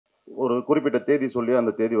ஒரு குறிப்பிட்ட தேதி சொல்லி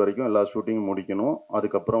அந்த தேதி வரைக்கும் எல்லா ஷூட்டிங்கும் முடிக்கணும்.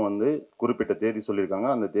 அதுக்கப்புறம் வந்து குறிப்பிட்ட தேதி சொல்லியிருக்காங்க.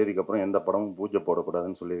 அந்த தேதிக்கு அப்புறம் எந்த படமும் பூஜை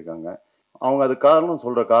போடக்கூடாதுன்னு சொல்லியிருக்காங்க. அவங்க அது காரணம்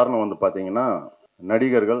சொல்கிற காரணம் வந்து பார்த்தீங்கன்னா,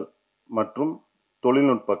 நடிகர்கள் மற்றும்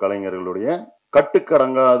தொழில்நுட்ப கலைஞர்களுடைய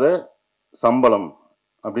கட்டுக்கடங்காத சம்பளம்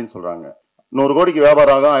அப்படின்னு சொல்கிறாங்க. 100 கோடிக்கு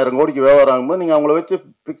வியாபாரம் ஆகும், 1000 கோடிக்கு வியாபாரம் ஆகும்போது நீங்கள் அவங்கள வச்சு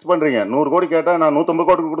ஃபிக்ஸ் பண்ணுறீங்க. 100 கோடி கேட்டால் நான் 150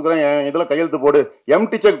 கோடிக்கு கொடுக்குறேன், என் இதில் கையெழுத்து போடு.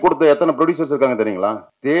 எம்டி செக் கொடுத்த எத்தனை ப்ரொடியூசர்ஸ் இருக்காங்க தெரியுங்களா?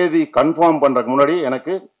 தேதி கன்ஃபார்ம் பண்ணுறதுக்கு முன்னாடி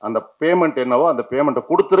எனக்கு அந்த பேமெண்ட் என்னவோ அந்த பேமெண்ட்டை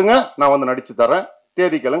கொடுத்துருங்க, நான் வந்து நடிச்சு தரேன்,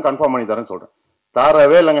 தேதிக்கெல்லாம் கன்ஃபார்ம் பண்ணி தரேன்னு சொல்கிறேன்.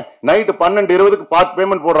 தரவே இல்லைங்க. நைட்டு 12:20க்கு பார்த்து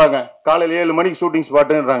பேமெண்ட் போடுறாங்க, காலையில் 7 மணிக்கு ஷூட்டிங்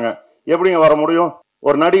ஸ்பாட்டுன்றாங்க. எப்படிங்க வர முடியும்?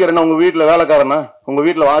 ஒரு நடிகர் என்ன உங்க வீட்டுல வேலைக்காரனா, உங்க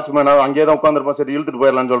வீட்டுல வாட்ச்மேனா, அங்கேயே தான் உட்காந்துருப்போம், சரி இழுத்துட்டு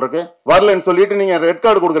போயிடலாம்னு சொல்றதுக்கு வரலன்னு சொல்லிட்டு நீங்க ரெட்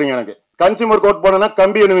கார்டு கொடுக்குறீங்க. எனக்கு கன்சியூமர் கோர்ட் போனா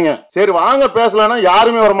கம்பி அணுவீங்க. சரி வாங்க பேசலாம்னா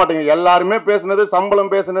யாருமே வர மாட்டேங்க. எல்லாருமே பேசுனது,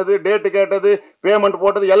 சம்பளம் பேசுனது, டேட்டு கேட்டது, பேமெண்ட்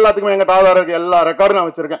போட்டது எல்லாத்துக்குமே எங்கிட்ட ஆதாரம் இருக்கு. எல்லா ரெக்கார்டும்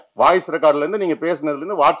நான் வச்சிருக்கேன். வாய்ஸ் ரெக்கார்ட்ல இருந்து, நீங்க பேசுனதுல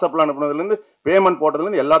இருந்து, வாட்ஸ்அப்ல அனுப்புனதுல இருந்து, பேமெண்ட் போட்டதுல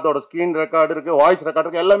இருந்து எல்லாத்தோட ஸ்கிரீன் ரெக்கார்டு இருக்கு, வாய்ஸ் ரெக்கார்டு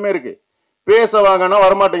இருக்கு, எல்லாமே இருக்கு. பேச வாங்கன்னா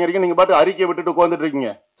வரமாட்டேங்கிறீங்க. நீங்க பாட்டு அறிக்கை விட்டுட்டு உட்காந்துட்டு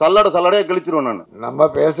இருக்கீங்க. சல்லடையே கிழிச்சிருவேன் நான். நம்ம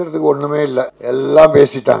பேசுறதுக்கு ஒண்ணுமே இல்லை, எல்லாம்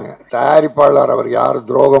பேசிட்டாங்க. தயாரிப்பாளர் அவர் யாரு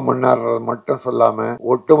துரோகம் பண்ணார்றது மட்டும் சொல்லாம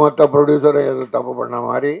ஒட்டுமொத்த ப்ரொடியூசரை எதிர்த்து தப்பு பண்ண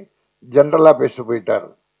மாதிரி ஜென்ரலா பேசிட்டு போயிட்டாரு.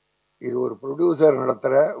 இது ஒரு ப்ரொடியூசர்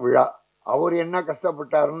நடத்துற விழா. அவர் என்ன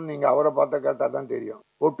கஷ்டப்பட்டாருன்னு நீங்க அவரை பார்த்து கேட்டா தான் தெரியும்.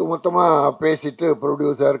 ஒட்டுமொத்தமா பேசிட்டு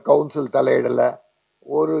ப்ரொடியூசர் கவுன்சில் தலையிடல.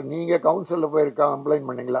 ஒரு நீங்க கவுன்சில்ல போய் கம்ப்ளைண்ட்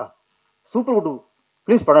பண்ணீங்களா? சூப்பர் குட்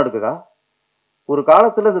பிளீஸ் படம் எடுக்குதா? ஒரு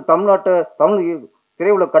காலத்தில் இந்த தமிழ்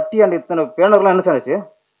திரையுள்ள கட்டியாண்டு இத்தனை பேனர்லாம் என்ன சார்ச்சு?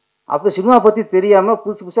 அப்போ சினிமா பற்றி தெரியாமல்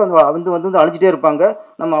புதுசு புதுசாக வந்து அழிச்சிட்டே இருப்பாங்க.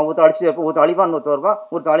 நம்ம ஒருத்தர் அழிச்சிட்டே இருப்போம். ஒருத்தர் அழிவான், இன்னொருத்தர் வருவான்,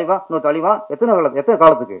 ஒருத்தர் அழிவான், இன்னொருத்தர் அழிவான். எத்தனை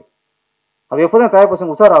காலத்துக்கு? அப்போ எப்போ தான் தயார்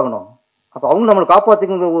பசங்க உஷாராகணும்? அப்போ அவங்க நம்மளை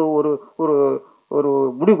காப்பாற்றிக்கிற ஒரு ஒரு ஒரு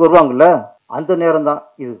முடிவுக்கு வருவாங்கல்ல, அந்த நேரம் தான்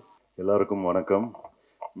இது. எல்லாருக்கும் வணக்கம்.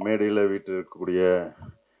 மேடையில் வீட்டில் இருக்கக்கூடிய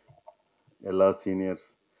எல்லா சீனியர்ஸ்,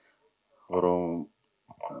 அப்புறம்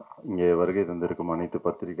இங்கே வருகை தந்திருக்கும் அனைத்து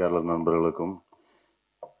பத்திரிகையாளர் நண்பர்களுக்கும்,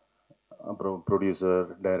 அப்புறம் ப்ரொடியூசர்,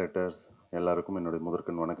 டைரக்டர்ஸ் எல்லாருக்கும் என்னுடைய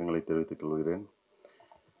முதற்கண் வணக்கங்களை தெரிவித்துக் கொள்கிறேன்.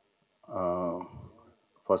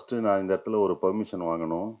 ஃபஸ்ட்டு நான் இந்த இடத்துல ஒரு பெர்மிஷன்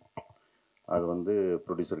வாங்கணும். அது வந்து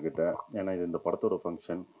ப்ரொடியூசர்கிட்ட. ஏன்னா இது இந்த படத்தோட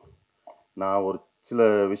ஃபங்க்ஷன். நான் ஒரு சில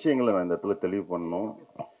விஷயங்களை நான் இந்த இடத்துல தெளிவு பண்ணணும்.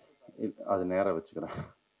 அது நேராக வச்சுக்கிறேன்.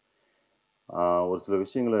 ஒரு சில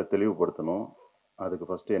விஷயங்களை தெளிவுபடுத்தணும். அதுக்கு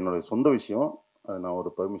ஃபஸ்ட்டு என்னுடைய சொந்த விஷயம். அது நான் ஒரு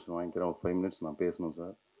பெர்மிஷன் வாங்கிக்கிறேன். ஒரு 5 மினிட்ஸ் நான் பேசணும்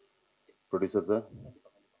சார். Producer sir,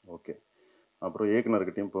 okay. அப்புறம்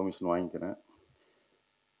இயக்குனர்கிட்டையும் பெர்மிஷன் வாங்கிக்கிறேன்.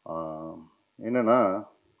 என்னென்னா,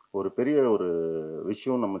 ஒரு பெரிய ஒரு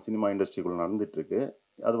விஷயம் நம்ம சினிமா இண்டஸ்ட்ரிக்குள்ளே நடந்துகிட்ருக்கு.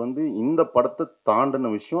 அது வந்து இந்த படத்தை தாண்டின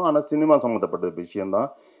விஷயம், ஆனால் சினிமா சம்மந்தப்பட்ட விஷயந்தான்.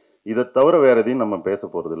 இதை தவிர வேறு எதையும் நம்ம பேச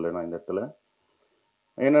போகிறது இல்லை. நான் இந்த இடத்துல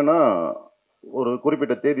என்னென்னா, ஒரு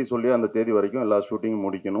குறிப்பிட்ட தேதி சொல்லி அந்த தேதி வரைக்கும் எல்லா ஷூட்டிங்கும்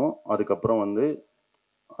முடிக்கணும். அதுக்கப்புறம் வந்து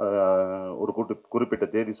ஒரு குறிப்பிட்ட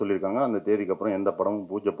தேதி சொல்லியிருக்காங்க. அந்த தேதிக்கு அப்புறம் எந்த படமும்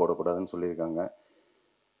பூஜை போடக்கூடாதுன்னு சொல்லியிருக்காங்க.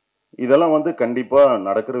 இதெல்லாம் வந்து கண்டிப்பாக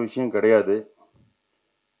நடக்கிற விஷயம் கிடையாது.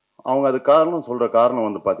 அவங்க அது காரணம் சொல்கிற காரணம்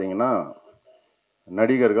வந்து பார்த்தீங்கன்னா,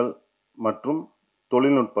 நடிகர்கள் மற்றும்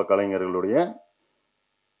தொழில்நுட்ப கலைஞர்களுடைய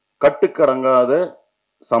கட்டுக்கடங்காத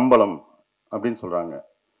சம்பளம் அப்படின்னு சொல்கிறாங்க.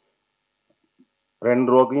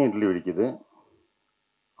 2 ரூபாய்க்கும் இட்லி விற்கிது,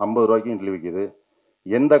 50 ரூபாய்க்கும் இட்லி விற்கிது.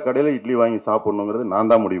 எந்த கடையில் இட்லி வாங்கி சாப்பிட்ணுங்கிறது நான்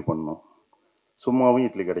தான் முடிவு பண்ணணும். சும்மாவும்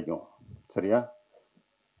இட்லி கிடைக்கும், சரியா?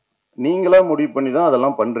 நீங்களாக முடிவு பண்ணி தான்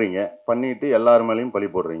அதெல்லாம் பண்ணுறீங்க. பண்ணிட்டு எல்லார் மேலேயும் பழி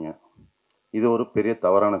போடுறீங்க. இது ஒரு பெரிய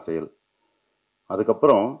தவறான செயல்.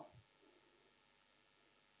 அதுக்கப்புறம்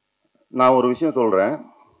நான் ஒரு விஷயம் சொல்கிறேன்.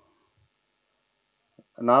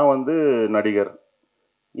 நான் வந்து நடிகர்,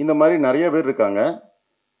 இந்த மாதிரி நிறைய பேர் இருக்காங்க.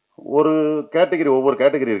 ஒரு கேட்டகரி, ஒவ்வொரு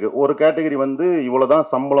கேட்டகரி இருக்குது. ஒரு கேட்டகரி வந்து இவ்வளோ தான்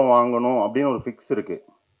சம்பளம் வாங்கணும் அப்படின்னு ஒரு ஃபிக்ஸ் இருக்குது.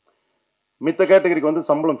 மித்த கேட்டகரிக்கு வந்து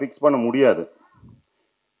சம்பளம் ஃபிக்ஸ் பண்ண முடியாது.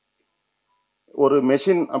 ஒரு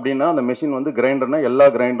மெஷின் அப்படின்னா அந்த மெஷின் வந்து கிரைண்டர்னா எல்லா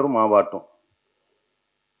கிரைண்டரும் மாவாட்டும்.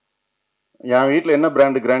 என் வீட்டில் என்ன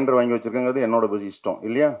பிராண்டு கிரைண்டர் வாங்கி வச்சுருக்கேங்கிறது என்னோட இஷ்டம்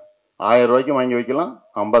இல்லையா? 1000 ரூபாய்க்கு வாங்கி வைக்கலாம்,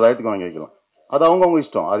 50,000க்கு வாங்கி வைக்கலாம். அது அவங்கவுங்க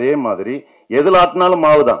இஷ்டம். அதே மாதிரி எதில் ஆட்டினாலும்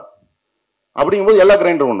மாவு தான். அப்படிங்கும்போது எல்லா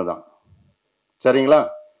கிரைண்டரும் ஒன்று தான், சரிங்களா?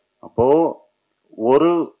 அப்போது ஒரு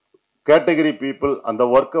கேட்டகரி பீப்புள் அந்த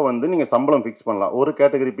ஒர்க்கை வந்து நீங்கள் சம்பளம் ஃபிக்ஸ் பண்ணலாம். ஒரு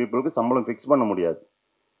கேட்டகரி பீப்புளுக்கு சம்பளம் ஃபிக்ஸ் பண்ண முடியாது.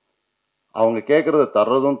 அவங்க கேட்குறத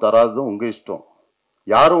தர்றதும் தராததும் உங்கள் இஷ்டம்.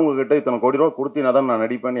 யாரும் உங்ககிட்ட இத்தனை கோடி ரூபா கொடுத்தீங்கன்னா தான் நான்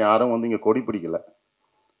நடிப்பேன்னு யாரும் வந்து இங்கே கொடி பிடிக்கல.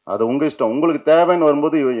 அது உங்கள் இஷ்டம். உங்களுக்கு தேவைன்னு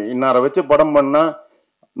வரும்போது இன்னாரை வச்சு படம் பண்ணால்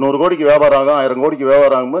 100 கோடிக்கு வியாபாரம் ஆகும், 1000 கோடிக்கு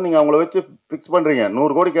வியாபாரம் ஆகும்போது நீங்கள் அவங்கள வச்சு ஃபிக்ஸ் பண்ணுறீங்க.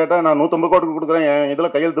 100 கோடி கேட்டால் நான் 150 கோடிக்கு கொடுக்குறேன், என்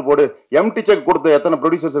இதில் கையெழுத்து போடு. எம்டி செக் கொடுத்த எத்தனை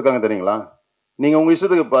ப்ரொடியூசர்ஸ் இருக்காங்க தெரியுங்களா? நீங்கள் உங்கள்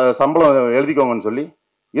இஷ்டத்துக்கு சம்பளம் எழுதிக்கோங்கன்னு சொல்லி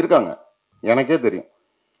இருக்காங்க, எனக்கே தெரியும்.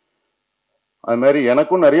 அது மாதிரி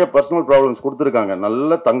எனக்கும் நிறைய பர்சனல் ப்ராப்ளம்ஸ் கொடுத்துருக்காங்க.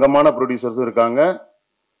 நல்ல தங்கமான ப்ரொடியூசர்ஸும் இருக்காங்க,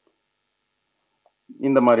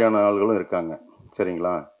 இந்த மாதிரியான ஆள்களும் இருக்காங்க.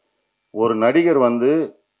 சரிங்களா? ஒரு நடிகர் வந்து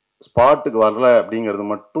ஸ்பாட்டுக்கு வரல அப்படிங்கிறது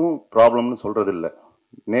மட்டும் ப்ராப்ளம்னு சொல்றது இல்லை.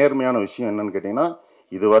 நேர்மையான விஷயம் என்னன்னு கேட்டிங்கன்னா,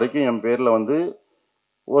 இது வரைக்கும் என் பேரில் வந்து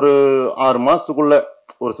ஒரு 6 மாதத்துக்குள்ள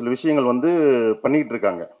ஒரு சில விஷயங்கள் வந்து பண்ணிக்கிட்டு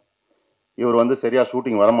இருக்காங்க. இவர் வந்து சரியாக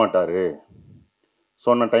ஷூட்டிங் வரமாட்டார்,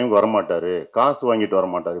 சொன்ன டைமுக்கு வரமாட்டார், காசு வாங்கிட்டு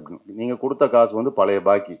வரமாட்டார் அப்படின்னு. நீங்கள் கொடுத்த காசு வந்து பழைய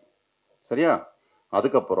பாக்கி. சரியா?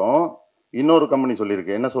 அதுக்கப்புறம் இன்னொரு கம்பெனி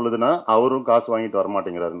சொல்லியிருக்கு. என்ன சொல்லுதுன்னா, அவரும் காசு வாங்கிட்டு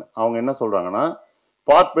வரமாட்டேங்கிறாருன்னு. அவங்க என்ன சொல்கிறாங்கன்னா,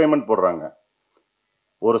 பார்ட் பேமெண்ட் போடுறாங்க.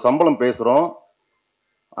 ஒரு சம்பளம் பேசுகிறோம்,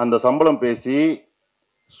 அந்த சம்பளம் பேசி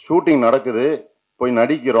ஷூட்டிங் நடக்குது, போய்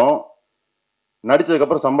நடிக்கிறோம்,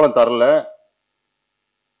 நடித்ததுக்கப்புறம் சம்பளம் தரல.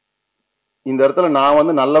 இந்த இடத்துல நான்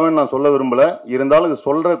வந்து நல்லவன் நான் சொல்ல விரும்பல, இருந்தாலும் இது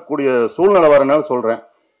சொல்லக்கூடிய சூழ்நிலை வரனால சொல்கிறேன்.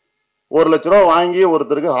 1 லட்ச ரூபா வாங்கி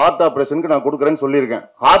ஒருத்தருக்கு ஹார்ட் ஆப்ரேஷனுக்கு நான் கொடுக்குறேன்னு சொல்லியிருக்கேன்.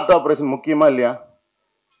 ஹார்ட் ஆப்ரேஷன் முக்கியமா இல்லையா?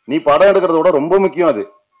 நீ படம் எடுக்கிறத விட ரொம்ப முக்கியம் அது.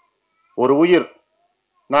 ஒரு உயிர்.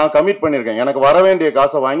 நான் கமிட் பண்ணியிருக்கேன், எனக்கு வர வேண்டிய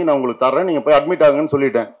காசை வாங்கி நான் உங்களுக்கு தர்றேன், நீங்கள் போய் அட்மிட் ஆகுங்கன்னு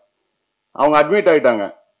சொல்லிட்டேன். அவங்க அட்மிட் ஆகிட்டாங்க.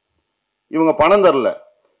 இவங்க பணம் தரல.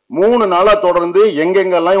 3 நாளாக தொடர்ந்து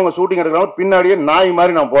எங்கெங்கெல்லாம் இவங்க ஷூட்டிங் எடுக்கிறாங்க பின்னாடியே நாய்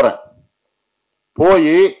மாதிரி நான் போகிறேன்.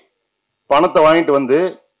 போய் பணத்தை வாங்கிட்டு வந்து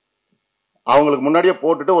அவங்களுக்கு முன்னாடியே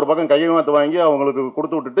போட்டுட்டு ஒரு பக்கம் கைமாத்து வாங்கி அவங்களுக்கு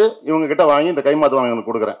கொடுத்து விட்டுட்டு இவங்க கிட்ட வாங்கி இந்த கைமாத்து வாங்கி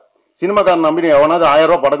அவங்களுக்கு கொடுக்குறேன். சினிமாக்காரன் நம்பி எவனாவது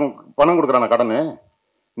 1000 ரூபா பணம் கொடுக்குறான கடன்?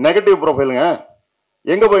 நெகட்டிவ் ப்ரொஃபைலுங்க.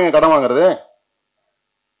 எங்கே போய் கடன் வாங்குறது?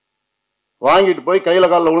 வாங்கிட்டு போய்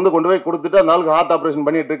கையில் காலில் விழுந்து கொண்டு போய் கொடுத்துட்டு அந்த ஆளுக்கு ஹார்ட் ஆப்ரேஷன்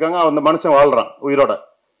பண்ணிட்டு இருக்காங்க. அந்த மனுஷன் வாழ்றான் உயிரோட.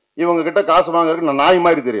 இவங்க கிட்ட காசு வாங்குறதுக்கு நான் நாய்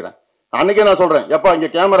மாதிரி தெரியுறேன். அன்னைக்கே நான் சொல்றேன், எப்பா இங்க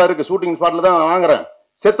கேமரா இருக்கு, ஷூட்டிங் ஸ்பாட்ல தான் நான் வாங்குறேன்,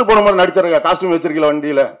 செத்து போன மாதிரி நடிச்சிருக்க, காஸ்டியூம் வச்சிருக்கல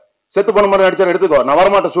வண்டியில, செத்து போன மாதிரி நடிச்சார எடுத்துக்கோ, நான்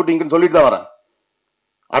வரமாட்டேன் ஷூட்டிங்னு சொல்லிட்டு தான் வரேன்.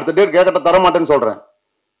 அடுத்த டேட் கேட்கட்ட தரமாட்டேன்னு சொல்றேன்.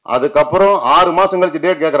 அதுக்கப்புறம் 6 மாசம் கழிச்சு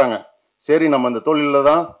டேட் கேட்கறாங்க. சரி, நம்ம இந்த தொழில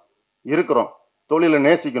தான் இருக்கிறோம், தொழிலை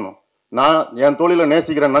நேசிக்கணும், நான் என் தொழிலை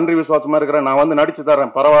நேசிக்கிறேன், நன்றி விசுவாசமா இருக்கிறேன், நான் வந்து நடிச்சு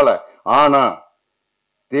தர்றேன், பரவாயில்ல. ஆனா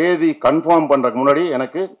தேதி கன்ஃபார்ம் பண்றதுக்கு முன்னாடி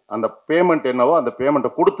எனக்கு அந்த பேமெண்ட் என்னவோ அந்த பேமெண்ட்டை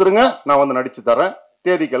கொடுத்துருங்க, நான் வந்து நடிச்சு தரேன்,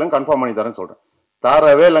 தேதிக்கெல்லாம் கன்ஃபார்ம் பண்ணி தரேன்னு சொல்றேன்.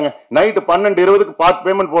 தரவே இல்லைங்க. நைட்டு 12:20க்கு பார்ட்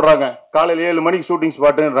பேமெண்ட் போடுறாங்க, காலையில் 7 மணிக்கு ஷூட்டிங்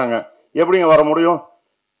ஸ்பாட்டுன்றாங்க. எப்படிங்க வர முடியும்?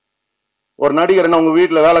 ஒரு நடிகர் என்ன உங்க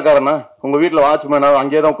வீட்டில் வேலைக்காரனா, உங்க வீட்டில் வாட்ச்மேனா,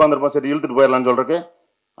 அங்கேயே தான் உட்காந்துருப்போம், சரி இழுத்துட்டு போயிடலாம்னு சொல்றதுக்கு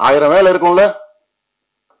 1000 வேலை இருக்கும்ல.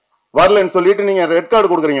 வரலன்னு சொல்லிட்டு நீங்க ரெட் கார்டு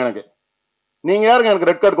கொடுக்குறீங்க எனக்கு. நீங்க யாருங்க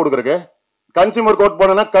எனக்கு ரெட் கார்டு கொடுக்குறக்கு? கன்சியூமர் கோர்ட்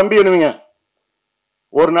போனா கம்பி அணுவீங்க.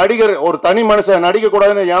 ஒரு நடிகர், ஒரு தனி மனுஷன் நடிக்க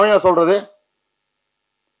கூடாதுன்னு எவன் சொல்றது?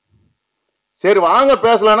 சரி வாங்க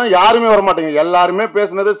பேசலாம்னா யாருமே வர மாட்டேங்க. எல்லாருமே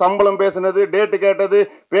பேசுனது, சம்பளம் பேசுனது, டேட்டு கேட்டது,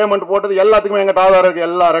 பேமெண்ட் போட்டது எல்லாத்துக்குமே எங்கிட்ட ஆதாரம் இருக்கு.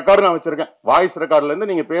 எல்லா ரெக்கார்டும் நான் வச்சிருக்கேன். வாய்ஸ் ரெக்கார்ட்ல இருந்து,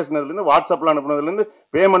 நீங்க பேசுனதுல இருந்து, வாட்ஸ்அப்ல அனுப்புனதுல இருந்து,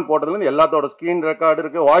 பேமெண்ட் போட்டதுல இருந்து எல்லாத்தோட ஸ்கிரீன் ரெக்கார்டு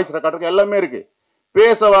இருக்கு, வாய்ஸ் ரெக்கார்டு இருக்கு, எல்லாமே இருக்கு.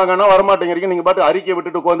 பேச வாங்கன்னா வரமாட்டேங்கிறீங்க. நீங்க பாட்டு அறிக்கை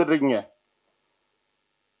விட்டுட்டு உட்காந்துட்டு இருக்கீங்க.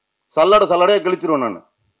 சல்லடையா கிழிச்சிருவேன் நான்.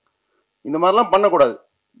 இந்த மாதிரிலாம் பண்ணக்கூடாது.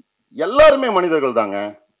 எல்லாருமே மனிதர்கள் தாங்க.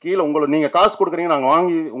 கீழே நீங்க காசு கொடுக்குறீங்க, நாங்க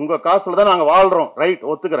வாங்கி உங்க காசுல தான் நாங்க வாழ்றோம், ரைட்,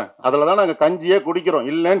 ஒத்துக்கிறேன். அதுலதான் நாங்க கஞ்சியே குடிக்கிறோம்,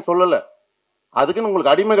 இல்லைன்னு சொல்லல. அதுக்குன்னு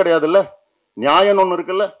உங்களுக்கு அடிமை கிடையாது இல்ல. நியாயம்னு ஒண்ணு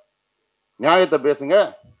இருக்குல்ல, நியாயத்தை பேசுங்க,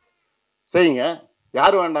 செய்யுங்க.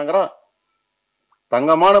 யாரு வேண்டாங்கிறா?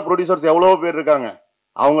 தங்கமான ப்ரொடியூசர்ஸ் எவ்வளவோ பேர் இருக்காங்க.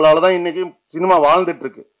 அவங்களாலதான் இன்னைக்கு சினிமா வாழ்ந்துட்டு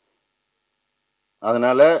இருக்கு.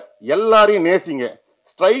 அதனால எல்லாரையும் நேசிங்க.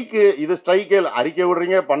 ஸ்ட்ரைக்கு, இது ஸ்ட்ரைக்கே அறிக்கை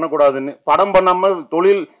விடுறீங்க பண்ணக்கூடாதுன்னு, படம் பண்ணாம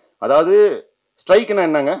தொழில், அதாவது ஸ்ட்ரைக்குன்னா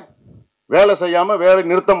என்னங்க? வேலை செய்யாம வேலை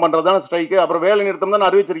நிறுத்தம் பண்றதுதானே ஸ்ட்ரைக்கு. அப்புறம் வேலை நிறுத்தம் தான்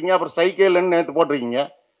அறிவிச்சிருக்கீங்க, அப்புறம் ஸ்ட்ரைக்கே இல்லைன்னு நேற்று போட்டிருக்கீங்க.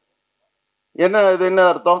 என்ன இது? என்ன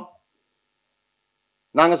அர்த்தம்?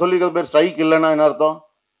 நாங்க சொல்லிக்கிறது பேர் ஸ்ட்ரைக் இல்லைன்னா என்ன அர்த்தம்?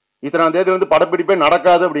 இத்தனாம் தேதி வந்து படப்பிடிப்பே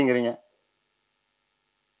நடக்காது அப்படிங்கிறீங்க.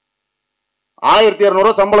 1200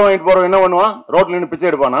 ரூபாய் சம்பளம் வாங்கிட்டு போறோம், என்ன பண்ணுவான்? ரோட்ல நின்று பிச்சை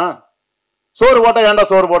எடுப்பானா? சோறு போட்டா ஏன்டா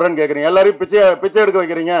சோறு போடுறேன்னு கேட்குறீங்க. எல்லாரையும் பிச்சை எடுக்க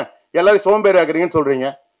வைக்கிறீங்க, எல்லாரையும் சோம்பேறி ஆக்குறீங்கன்னு சொல்றீங்க.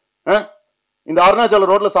 இந்த அருணாச்சல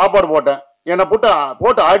ரோட்ல சாப்பாடு போட்டேன், என்னை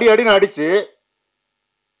போட்டு அடின்னு அடிச்சு,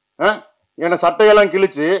 என்னை சட்டையெல்லாம்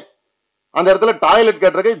கிழிச்சு, அந்த இடத்துல டாய்லெட்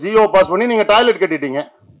கட்டுறதுக்கு ஜியோ பாஸ் பண்ணி நீங்க டாய்லெட் கட்டிட்டீங்க.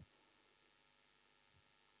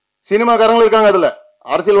 சினிமாக்காரங்களும் இருக்காங்க அதுல,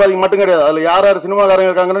 அரசியல்வாதிக்கு மட்டும் கிடையாது. அதுல யார் யார்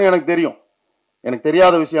சினிமாக்காரங்க இருக்காங்கன்னு எனக்கு தெரியும். எனக்கு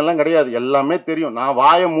தெரியாத விஷயம் எல்லாம் கிடையாது, எல்லாமே தெரியும். நான்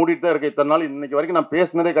வாயை மூடிட்டு தான் இருக்கேன். இத்தனை நாள் இன்னைக்கு வரைக்கும் நான்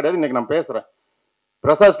பேசினதே கிடையாது. இன்னைக்கு நான் பேசுறேன்.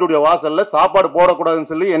 பிரசாத் ஸ்டுடியோ வாசல்ல சாப்பாடு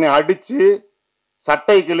போடக்கூடாதுன்னு சொல்லி என்னை அடிச்சு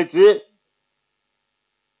சட்டை கிழிச்சு,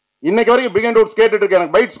 இன்னைக்கு வரைக்கும் பிக் அண்ட் ரூட்ஸ் கேட்டுட்டு இருக்கேன்,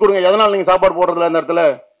 எனக்கு பைட்ஸ் கொடுங்க, எதனால நீங்க சாப்பாடு போடுறதுல, அந்த இடத்துல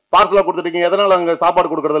பார்சலா கொடுத்துட்டீங்க, எதனால அங்க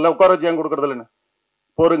சாப்பாடு கொடுக்கறது இல்லை, உட்கார வச்சு ஏன் கொடுக்கறது இல்லைன்னு.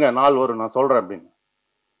 பொறுங்க, நாள் வரும் நான் சொல்றேன் அப்படின்னு.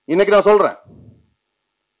 இன்னைக்கு நான் சொல்றேன்.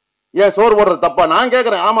 ஏன் சோறு போடுறது தப்பா? நான்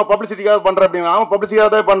கேட்கறேன். ஆமா பப்ளிசிட்டிக்காக பண்றேன் அப்படின்னு. ஆமா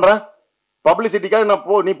பப்ளிசிட்டிக்காக தான் பண்றேன். பப்ளிசிட்டிக்காக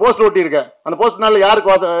நீ போஸ்ட் ஒட்டி இருக்க, அந்த போஸ்ட்னால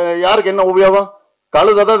யாருக்கு என்ன உபயோகம்?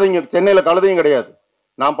 கழுதை தான் இங்கே சென்னையில் கழுதையும் கிடையாது.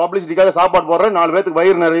 நான் பப்ளிசிட்டிக்காக சாப்பாடு போடுறேன், 4 பேத்துக்கு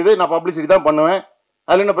வயிறு நிறையுது, நான் பப்ளிசிட்டி தான் பண்ணுவேன்.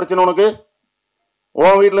 அதில் என்ன பிரச்சனை உனக்கு?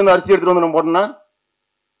 உன் வீட்டிலேருந்து அரிசி எடுத்துகிட்டு வந்து நான் போட்டேன்னா,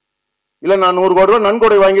 இல்லை நான் 100 கோடி ரூபா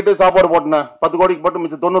நன்கொடை வாங்கிட்டு சாப்பாடு போட்டேன், 10 கோடிக்கு போட்டு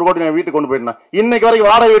மிச்சம் 90 கோடி நான் வீட்டுக்கு கொண்டு போயிட்டேன். இன்னைக்கு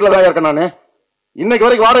வரைக்கும் வாடகை வீட்டில் தான் இருக்கேன். நான் இன்னைக்கு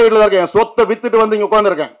வரைக்கும் வாடகை வீட்டில் தான் இருக்கேன். என் சொத்தை வித்துட்டு வந்து இங்கே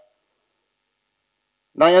உட்காந்துருக்கேன்.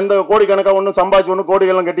 நான் எந்த கோடி கணக்காக ஒன்றும் சம்பாதிச்சு ஒன்றும்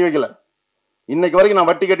கோடிகள்லாம் கட்டி வைக்கல. இன்னைக்கு வரைக்கும் நான்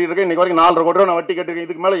வட்டி கட்டிட்டு இருக்கேன். இன்னைக்கு வரைக்கும் 4.5 கோடி ரூபா நான் வட்டி கட்டிருக்கேன்.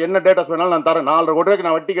 இதுக்கு மேலே என்ன டேட்டாஸ் வேணாலும் நான் தரேன். 4.5 கோடி ரூபாய்க்கு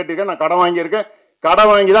நான் வட்டி கட்டிருக்கேன். நான் கடன் வாங்கியிருக்கேன். கடன்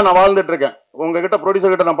வாங்கி தான் நான் வாழ்ந்துட்டு இருக்கேன். உங்ககிட்ட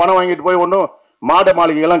ப்ரொடியூசர் கிட்ட நான் பணம் வாங்கிட்டு போய் ஒன்றும் மாட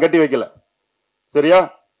மாளிகைலாம் கட்டி வைக்கல. சரியா?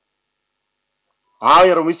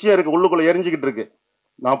 1000 விஷயம் இருக்கு, உள்ளுக்குள்ள எரிஞ்சுக்கிட்டு இருக்கு.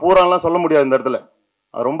 நான் பூராலாம் சொல்ல முடியாது இந்த இடத்துல,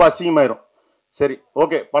 அது ரொம்ப அசிங்கமாயிரும். சரி,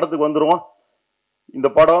 ஓகே, படத்துக்கு வந்துருவோம். இந்த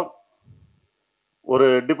படம் ஒரு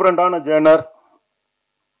டிஃப்ரெண்டான ஜேர்னர்.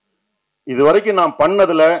 இது வரைக்கும் நான்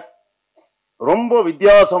பண்ணதுல ரொம்ப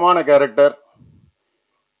வித்தியாசமான கேரக்டர்,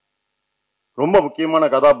 ரொம்ப முக்கியமான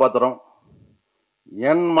கதாபாத்திரம்.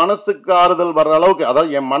 என் மனசுக்கு ஆறுதல் வர்ற அளவுக்கு,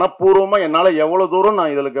 அதாவது என் மனப்பூர்வமா என்னால எவ்வளவு தூரம்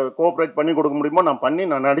நான் இதுல கோஆபரேட் பண்ணி கொடுக்க முடியுமோ நான் பண்ணி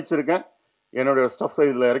நான் நடிச்சிருக்கேன். என்னுடைய ஸ்டஃப்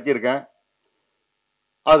இதுல இறக்கியிருக்கேன்.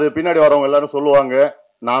 அது பின்னாடி வரவங்க எல்லாரும் சொல்லுவாங்க.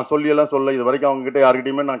 நான் சொல்லியெல்லாம் சொல்ல, இது வரைக்கும் அவங்க கிட்ட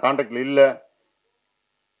யாருக்கிட்டையுமே நான் கான்டாக்ட்ல இல்லை.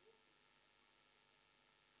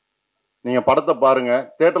 நீங்க படத்தை பாருங்க,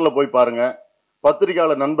 தியேட்டர்ல போய் பாருங்க.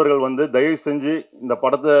 பத்திரிகையாளர் நண்பர்கள் வந்து தயவு செஞ்சு இந்த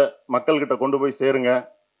படத்தை மக்கள்கிட்ட கொண்டு போய் சேருங்க.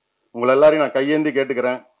 உங்களை எல்லாரையும் நான் கையேந்தி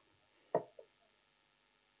கேட்டுக்கிறேன்.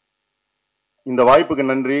 இந்த வாய்ப்புக்கு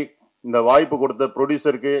நன்றி. இந்த வாய்ப்பு கொடுத்த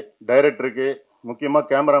ப்ரொடியூசருக்கு, டைரக்டருக்கு, முக்கியமா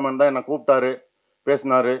கேமராமேன் தான் என்னை கூப்பிட்டாரு,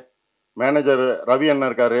 பேசினாரு. மேனேஜர் ரவி அண்ணன்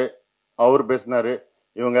இருக்காரு, அவர் பேசினாரு.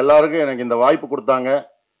 இவங்க எல்லாருக்கும் எனக்கு இந்த வாய்ப்பு கொடுத்தாங்க.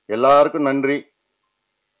 எல்லாருக்கும் நன்றி.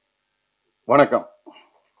 வணக்கம்.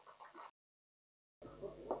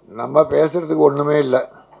 நம்ம பேசுறதுக்கு ஒண்ணுமே இல்லை,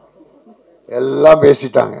 எல்லாம்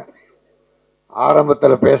பேசிட்டாங்க.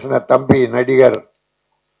 ஆரம்பத்தில் பேசின தம்பி நடிகர்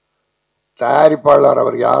தயாரிப்பாளர்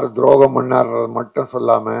அவர் யார் துரோகம் பண்ணார்றது மட்டும்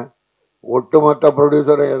சொல்லாம ஒட்டுமொத்த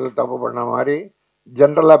ப்ரொடியூசரை எது தப்பு பண்ண மாதிரி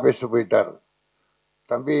ஜென்ரலா பேசி போயிட்டார்.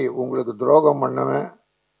 தம்பி, உங்களுக்கு துரோகம் பண்ணவன்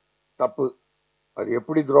தப்பு, அது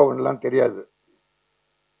எப்படி துரோகம்லாம் தெரியாது.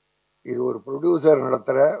 இது ஒரு ப்ரொடியூசர்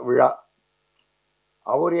நடத்துகிற விழா.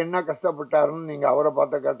 அவர் என்ன கஷ்டப்பட்டாருன்னு நீங்கள் அவரை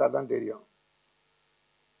பார்த்த கேட்டால் தான் தெரியும்.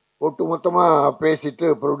 ஒட்டுமொத்தமாக பேசிட்டு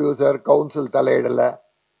ப்ரொடியூசர் கவுன்சில் தலையிடலை.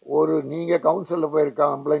 நீங்கள் கவுன்சிலில் போய்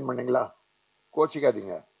கம்ப்ளைண்ட் பண்ணீங்களா?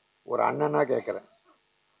 கோச்சிக்காதீங்க, ஒரு அண்ணனா கேட்குறேன்.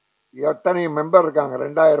 எத்தனை மெம்பர் இருக்காங்க?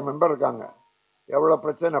 2000 மெம்பர் இருக்காங்க. எவ்வளோ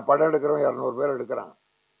பிரச்சனை? படம் எடுக்கிறோம், 200 பேர் எடுக்கிறான்.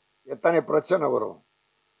 எத்தனை பிரச்சனை வரும்?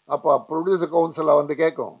 அப்போ ப்ரொடியூசர் கவுன்சிலை வந்து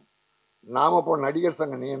கேட்கும். நாம் இப்போ நடிகர்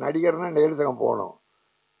சங்கம், நீங்கள் நடிகர்னா நடிகர் சங்கம் போகணும்.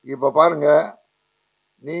 இப்போ பாருங்கள்,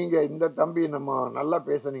 நீங்கள் இந்த தம்பி நம்ம நல்லா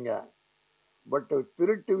பேசுனீங்க, பட்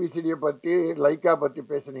திருட்டு விசிறியை பற்றி லைக்கா பற்றி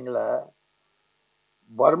பேசுனீங்களே.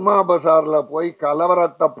 பர்மா பசாரில் போய்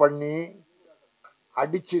கலவரத்தை பண்ணி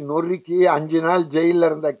அடிச்சு நொறுக்கி 5 நாள் ஜெயிலில்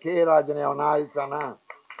இருந்த K.P.Rajan அவனா ஆயிடுச்சானா?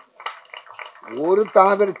 ஒரு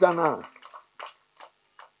தாதரிச்சானா?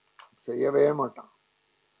 செய்யவே மாட்டான்.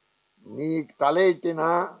 நீ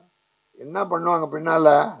தலையிட்டினா என்ன பண்ணுவாங்க பின்னால?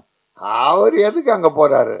 அவர் எதுக்கு அங்கே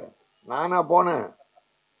போறாரு? நானா போனேன்?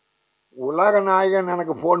 உலக நாயகன்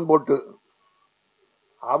எனக்கு ஃபோன் போட்டு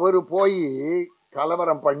அவர் போய்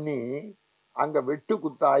கலவரம் பண்ணி அங்கே வெட்டு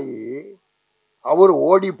குத்தாயி அவர்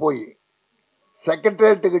ஓடி போய்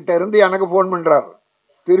செக்ரட்டரியேட்டுக்கிட்ட இருந்து எனக்கு ஃபோன் பண்ணுறார்.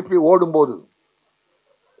 திருப்பி ஓடும்போது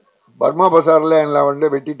பர்மா பசாரில் என்னை வந்து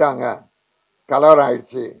வெட்டிட்டாங்க, கலவரம்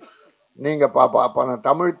ஆயிடுச்சு, நீங்கள் பாப்பா. அப்போ நான்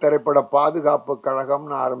தமிழ் திரைப்பட பாதுகாப்பு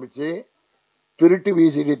கழகம்னு ஆரம்பித்து திருட்டு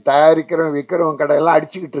விசிடி தயாரிக்கிறவன் விற்கிறவன் கடையெல்லாம்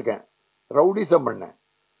அடிச்சுக்கிட்டு இருக்கேன். ரவுடிசம் பண்ணேன்.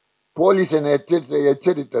 போலீஸ் என்னை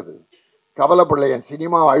எச்சரித்தது, கவலைப்படலை, என்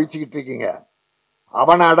சினிமாவை அழிச்சுக்கிட்டு இருக்கீங்க,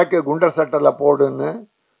 அவனை அடக்க குண்டர் சட்டத்தில் போடுன்னு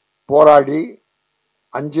போராடி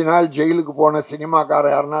 5 நாள் ஜெயிலுக்கு போன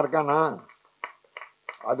சினிமாக்காரன் யாருன்னா இருக்கானா?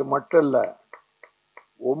 அது மட்டும் இல்லை,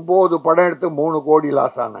 9 படம் எடுத்து 3 கோடி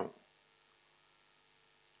லாஸ் ஆனேன்.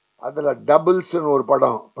 அதில் டபுள்ஸ்ன்னு ஒரு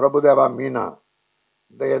படம், பிரபுதேவா மீனா,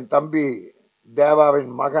 இந்த என் தம்பி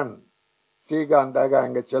தேவாவின் மகன் ஸ்ரீகாந்த்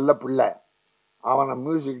எங்கள் செல்ல பிள்ளை, அவனை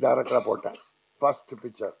மியூசிக் டைரக்டராக போட்டேன். ஃபர்ஸ்ட்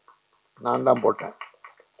பிக்சர் நான் தான் போட்டேன்.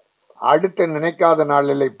 அடுத்து நினைக்காத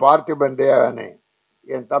நாளில் பார்த்திபன் தேவனே,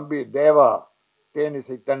 என் தம்பி தேவா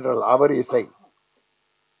தேனிசை தென்றல், அவர் இசை.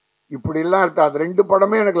 இப்படிலாம் எடுத்து அது 2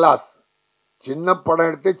 படமே எனக்கு லாஸ். சின்ன படம்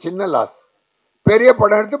எடுத்து சின்ன லாஸ், பெரிய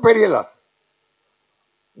படம் எடுத்து பெரிய லாஸ்.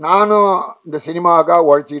 நானும் இந்த சினிமாவுக்காக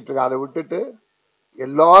உழைச்சிக்கிட்டு இருக்கேன். அதை விட்டுட்டு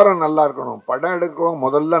எல்லாரும் நல்லா இருக்கணும். படம் எடுக்கிறவங்க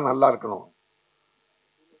முதல்ல நல்லா இருக்கணும்.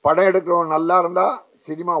 படம் எடுக்கிறவங்க நல்லா இருந்தால்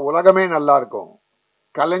சினிமா உலகமே நல்லா இருக்கும்.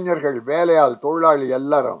 கலைஞர்கள், வேலையாள், தொழிலாளி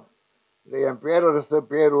எல்லாரும். என் பேரரசு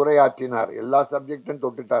பேருரையாற்றினார், எல்லா சப்ஜெக்டும்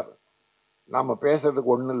தொட்டுட்டார். நம்ம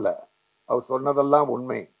பேசுறதுக்கு ஒன்றும் இல்லை, அவர் சொன்னதெல்லாம்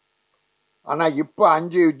உண்மை. ஆனால் இப்போ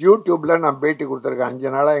 5 யூடியூப்ல நான் பேட்டி கொடுத்துருக்கேன்.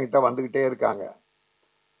 5 நாளாக என்கிட்ட வந்துக்கிட்டே இருக்காங்க.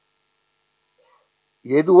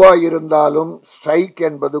 எதுவா இருந்தாலும் ஸ்ட்ரைக்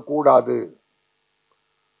என்பது கூடாது,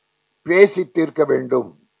 பேசி தீர்க்க வேண்டும்.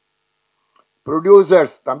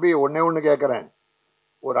 ப்ரொடியூசர்ஸ் தம்பி ஒன்னே ஒன்று கேட்குறேன்,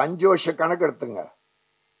 ஒரு 5 வருஷ கணக்கு எடுத்துங்க.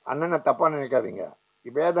 அண்ணனை தப்பா நினைக்காதீங்க.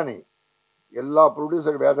 வேதனை, எல்லா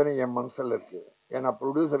ப்ரொடியூசர் வேதனையும் என் மனசில் இருக்கு. ஏன்னா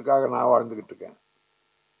ப்ரொடியூசருக்காக நான் வாழ்ந்துக்கிட்டு இருக்கேன்.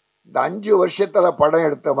 இந்த 5 வருஷத்துல படம்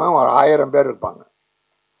எடுத்தவன் ஒரு 1000 பேர் இருப்பாங்க,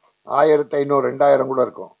 1500 2000 கூட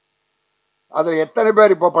இருக்கும். அதில் எத்தனை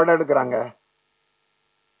பேர் இப்போ படம் எடுக்கிறாங்க?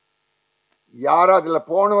 யாரும் அதில்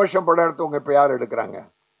போன வருஷம் படம் எடுத்தவங்க இப்போ யார் எடுக்கிறாங்க?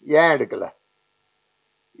 ஏன் எடுக்கல?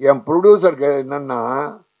 என் ப்ரொடியூசருக்கு என்னன்னா,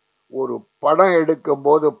 ஒரு படம் எடுக்கும்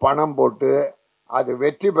போது பணம் போட்டு அது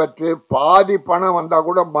வெற்றி பெற்று பாதி பணம் வந்தா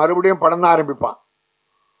கூட மறுபடியும் படம் தான் ஆரம்பிப்பான்.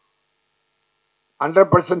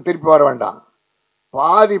 100% திருப்பி வர வேண்டாம்,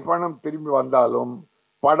 பாதி பணம் திரும்பி வந்தாலும்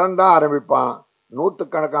படம் தான் ஆரம்பிப்பான்.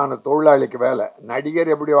 100கணக்கான தொழிலாளிக்கு வேலை.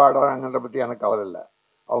 நடிகர் எப்படி வாடுறாங்கன்ற பற்றி எனக்கு கவலை இல்லை,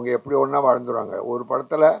 அவங்க எப்படி ஒன்றா வாழ்ந்துருவாங்க. ஒரு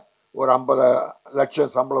படத்தில் ஒரு 50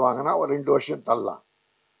 லட்சம் சம்பளம் வாங்கினா ஒரு 2 வருஷம் தள்ளலாம்.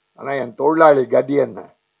 ஆனால் என் தொழிலாளி கதி என்ன?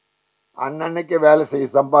 அன்னன்னைக்கு வேலை செய்ய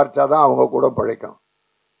சம்பாரிச்சாதான் அவங்க கூட பிழைக்கும்.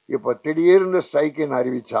 இப்போ திடீர்னு ஸ்ட்ரைக்குன்னு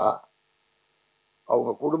அறிவிச்சா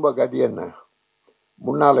அவங்க குடும்ப கதி என்ன?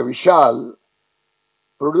 முன்னால விஷால்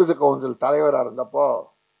ப்ரொடியூசர் கவுன்சில் தலைவராக இருந்தப்போ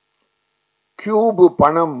கியூபு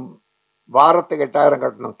பணம் வாரத்துக்கு 8000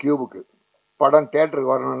 கட்டணும். கியூபுக்கு படம்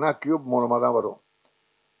தேட்டருக்கு வரணும்னா கியூப் மூலமாக தான் வரும்.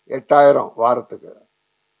 8000 வாரத்துக்கு.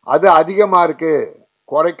 அது அதிகமாக இருக்கு,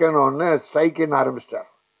 குறைக்கணும்னு ஸ்ட்ரைக்குன்னு ஆரம்பிச்சிட்டார்.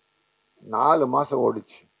 4 மாதம்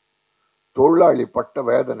ஓடிச்சு. தொழிலாளி பட்ட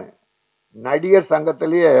வேதனை. நடிகர்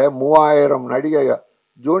சங்கத்திலேயே 3000 நடிகர்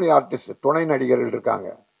ஜூனியர் ஆர்டிஸ்ட் துணை நடிகர்கள் இருக்காங்க.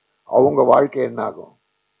 அவங்க வாழ்க்கை என்ன ஆகும்?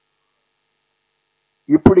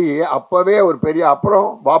 இப்படி அப்பவே ஒரு பெரிய, அப்புறம்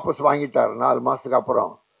வாபஸ் வாங்கிட்டார் 4 மாசத்துக்கு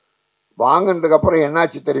அப்புறம். வாங்கினதுக்கு அப்புறம்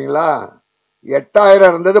என்னாச்சு தெரியுங்களா? 8000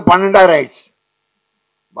 இருந்தது 12000 ஆயிடுச்சு.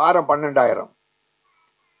 வாரம் 12000.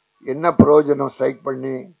 என்ன பிரயோஜனம் ஸ்ட்ரைக்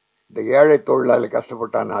பண்ணி? இந்த ஏழை தொழிலாளி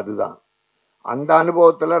கஷ்டப்பட்டான்னு. அதுதான் அந்த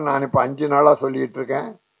அனுபவத்தில் நான் இப்போ 5 நாளாக சொல்லிட்டு இருக்கேன்.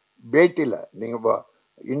 பேட்டியில் நீங்கள்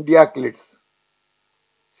இந்தியா கிளிட்ஸ்,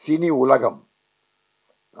 சினி உலகம்,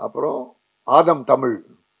 அப்புறம் ஆதம் தமிழ்,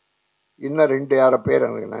 இன்னும் 2 யார பேர்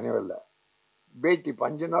எனக்கு நினைவில்லை. பேட்டி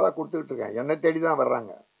 5 நாளாக கொடுத்துக்கிட்டு இருக்கேன். என்னை தேடி தான்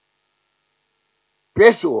வர்றாங்க.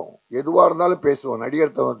 பேசுவோம், எதுவாக இருந்தாலும் பேசுவோம்,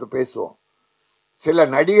 நடிகர் தவிர்த்து பேசுவோம். சில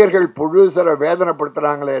நடிகர்கள் ப்ரொடியூசரை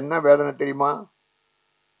வேதனைப்படுத்துறாங்களே, என்ன வேதனை தெரியுமா?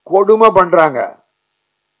 கொடுமை பண்றாங்க.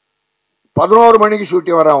 11 மணிக்கு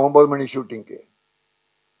ஷூட்டிங் வரான், 9 மணிக்கு ஷூட்டிங்க்கு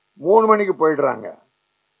 3 மணிக்கு போயிடுறாங்க.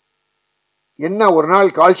 என்ன ஒரு நாள்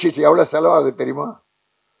கால் ஷீட் எவ்வளவு செலவாகுது தெரியுமா?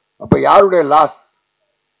 அப்ப யாருடைய லாஸ்?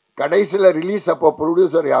 கடைசியில் ரிலீஸ் அப்போ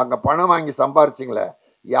ப்ரொடியூசர் அங்க பணம் வாங்கி சம்பாரிச்சிங்களே,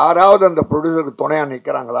 யாராவது அந்த ப்ரொடியூசருக்கு துணையா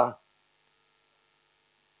நிற்கிறாங்களா?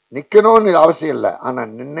 நிக்கணும்னு அவசியம் இல்லை, ஆனா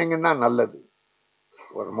நின்னீங்கன்னா நல்லது.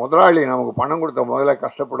 ஒரு முதலாளி நமக்கு பணம் கொடுத்த முதல்ல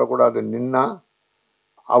கஷ்டப்படக்கூடாது. நின்னா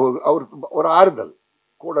அவருக்கு ஒரு ஆறுதல்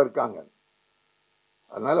கூட இருக்காங்க.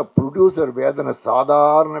 அதனால ப்ரொடியூசர் வேதனை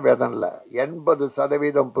சாதாரண வேதனை இல்லை.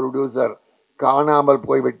 80% ப்ரொடியூசர் காணாமல்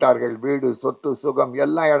போய்விட்டார்கள். வீடு, சொத்து, சுகம்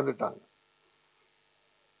எல்லாம் இழந்துட்டாங்க.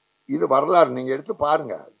 இது வரலாறு. நீங்க எடுத்து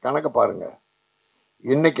பாருங்க, கணக்க பாருங்க.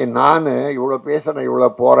 இன்னைக்கு நான் இவ்வளவு பேசுறேன்,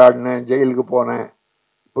 இவ்வளவு போராடினேன், ஜெயிலுக்கு போனேன்,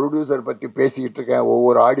 ப்ரொடியூசர் பற்றி பேசிக்கிட்டு இருக்கேன்.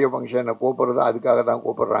 ஒவ்வொரு ஆடியோ ஃபங்க்ஷனை கூப்பிடுறது அதுக்காக தான்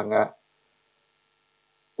கூப்பிடுறாங்க.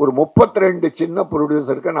 ஒரு 32 சின்ன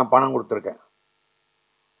ப்ரொடியூசருக்கு நான் பணம் கொடுத்துருக்கேன்.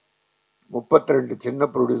 32 சின்ன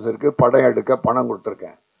ப்ரொடியூசருக்கு படம் எடுக்க பணம்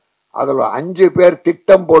கொடுத்துருக்கேன். அதில் 5 பேர்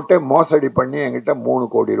திட்டம் போட்டு மோசடி பண்ணி என்கிட்ட 3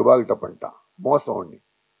 கோடி ரூபாய் கிட்ட பண்ணிட்டான். மோசம் ஒண்ணி.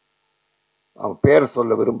 அவன் பேரை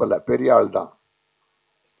சொல்ல விரும்பல, பெரிய ஆள் தான்.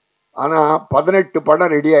 ஆனா 18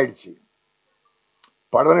 படம் ரெடி ஆயிடுச்சு.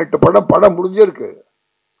 18 படம் முடிஞ்சிருக்கு,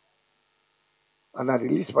 ஆனா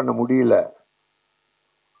ரிலீஸ் பண்ண முடியல.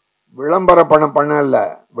 விளம்பர பணம் பண்ணல.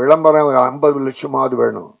 விளம்பரம் 50 லட்சமாவது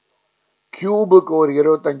வேணும். கியூபுக்கு ஒரு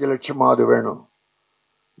 25 லட்சமாவது வேணும்.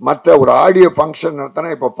 மற்ற ஒரு ஆடியோ ஃபங்க்ஷன்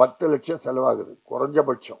நடத்தினா இப்போ 10 லட்சம் செலவாகுது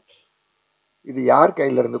குறைஞ்சபட்சம். இது யார்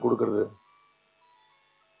கையில இருந்து கொடுக்கறது?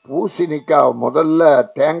 பூசணிக்காய் முதல்ல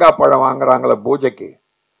தேங்காய் பழம் வாங்குறாங்களே பூஜைக்கு,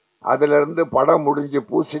 அதுல இருந்து படம் முடிஞ்சு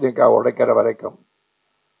பூசணிக்காய் உடைக்கிற வரைக்கும்,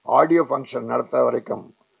 ஆடியோ ஃபங்க்ஷன் நடத்த வரைக்கும்,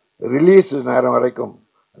 ரிலீஸ் நேரம் வரைக்கும்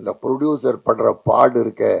அந்த ப்ரொடியூசர் படுற பாடு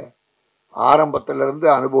இருக்க. ஆரம்பத்துல இருந்து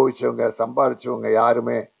அனுபவிச்சவங்க, சம்பாதிச்சவங்க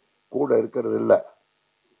யாருமே கூட இருக்கிறது இல்லை.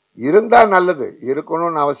 இருந்தா நல்லது,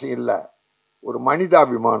 இருக்கணும்னு அவசியம் இல்லை. ஒரு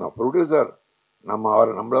மனிதாபிமானம். ப்ரொடியூசர்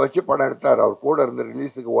அவர் நம்மளை வச்சு படம் எடுத்தார், அவர் கூட இருந்து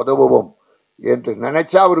ரிலீஸுக்கு உதவுவோம் என்று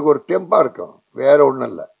நினைச்சா அவருக்கு ஒரு தெம்பா இருக்கும், வேற ஒன்றும்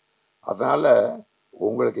இல்லை. அதனால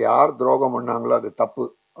உங்களுக்கு யார் துரோகம் பண்ணாங்களோ அது தப்பு.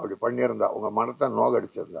 அப்படி பண்ணியிருந்தா உங்கள் மனத்தை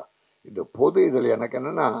நோகடிச்சிருந்தா. இது பொது இதில் எனக்கு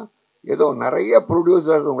என்னென்னா, ஏதோ நிறைய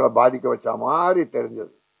ப்ரொடியூசர்ஸ் உங்களை பாதிக்க வச்ச மாதிரி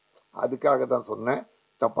தெரிஞ்சது. அதுக்காக தான் சொன்னேன்,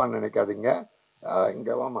 தப்பாக நினைக்காதீங்க.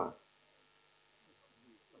 இங்கே வாமா.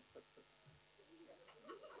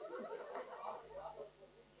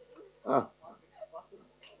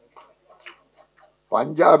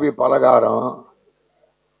 பஞ்சாபி பலகாரம்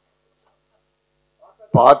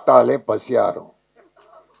பார்த்தாலே பசியாரும்.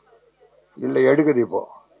 இல்லை எடுக்குது, இப்போ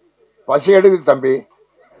பசி எடுக்குது தம்பி.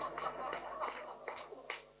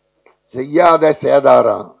 செய்யாத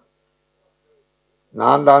சேதாரம்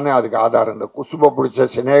நான் தானே அதுக்கு ஆதாரம். இந்த குசுப பிடிச்ச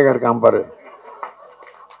சிநேகர் காம்பாரு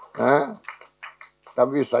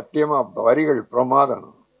தம்பி, சத்தியமா வரிகள் பிரமாதம்.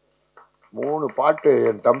 3 பாட்டு.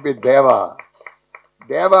 என் தம்பி தேவா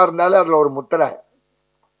இருந்தாலே அதுல ஒரு முத்திரை,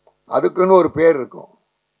 அதுக்குன்னு ஒரு பேர் இருக்கும்.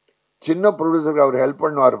 சின்ன ப்ரொடியூசருக்கு அவர் ஹெல்ப்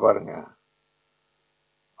பண்ணுவார் பாருங்க,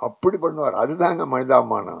 அப்படி பண்ணுவார். அதுதாங்க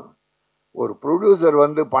மனிதாபிமானம். ஒரு ப்ரொடியூசர்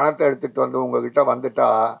வந்து பணத்தை எடுத்துட்டு வந்து உங்ககிட்ட வந்துட்டா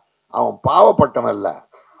அவன் பாவப்பட்டவன் இல்லை,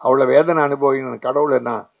 அவ்வளோ வேதனை அனுபவிக்கணும். கடவுள்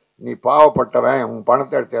என்ன, நீ பாவப்பட்டவன், உன்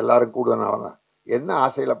பணத்தை எடுத்து எல்லாரும் கூடுதல். என்ன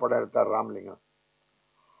ஆசையில படம் எடுத்தார் ராமலிங்கம்?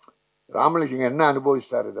 ராமலிங்கம் என்ன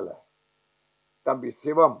அனுபவிச்சிட்டார் இதுல? தம்பி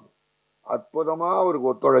சிவம் அற்புதமா அவருக்கு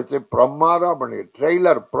ஒத்துழைச்சு பிரமாதம் பண்ணி,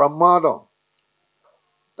 ட்ரெய்லர் பிரமாதம்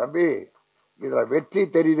தம்பி. இதுல வெற்றி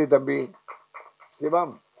தெரியுது தம்பி.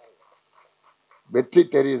 சிவம் வெற்றி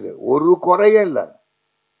தெரியுது, ஒரு குறையும் இல்லை.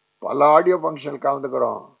 பல ஆடியோ ஃபங்க்ஷன்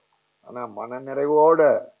கலந்துக்கிறோம், ஆனா மன நிறைவோட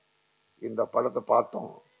இந்த படத்தை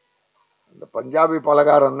பார்த்தோம். இந்த பஞ்சாபி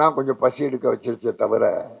பலகாரம் தான் கொஞ்சம் பசி எடுக்க வச்சிருச்சே தவிர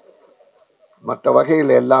மற்ற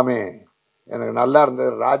வகையில் எல்லாமே எனக்கு நல்லா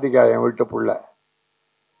இருந்தது. ராதிகா என் வீட்டு புள்ள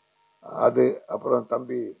அது. அப்புறம்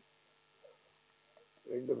தம்பி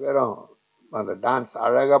 2 பேரும் அந்த டான்ஸ்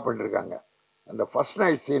அழகா பண்ணிருக்காங்க. அந்த ஃபர்ஸ்ட்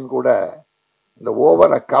நைட் சீன் கூட இந்த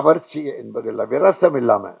ஓவர கவர்ச்சி என்பதில்லை, விரசம்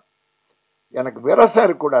இல்லாம. எனக்கு விரசம்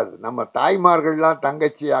இருக்கக்கூடாது. நம்ம தாய்மார்கள்லாம்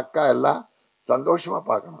தங்கச்சி அக்கா எல்லாம் சந்தோஷமா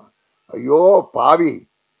பார்க்கணும். ஐயோ பாவி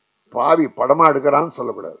பாவி படமா எடுக்கிறான்னு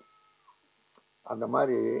சொல்லக்கூடாது. அந்த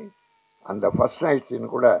மாதிரி அந்த ஃபர்ஸ்ட் நைட்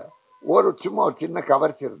சீன் கூட சும்மா ஒரு சின்ன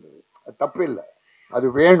கவர்ச்சி இருந்தது. அது தப்பு இல்லை, அது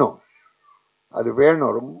வேணும், அது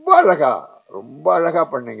வேணும். ரொம்ப அழகா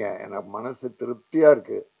பண்ணீங்க. எனக்கு மனசு திருப்தியா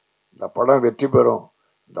இருக்கு. இந்த படம் வெற்றி பெறும்.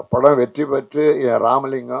 இந்த படம் வெற்றி பெற்று என்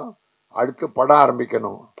ராமலிங்கம் அடுத்து படம்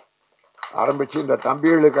ஆரம்பிச்சு இந்த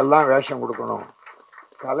தம்பிகளுக்கெல்லாம் வேஷம் கொடுக்கணும்,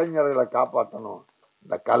 கலைஞர்களை காப்பாற்றணும்.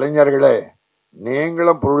 இந்த கலைஞர்களே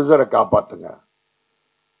நீங்களும் ப்ரொடியூசரை காப்பாத்துங்க.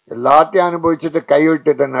 எல்லாத்தையும் அனுபவிச்சுட்டு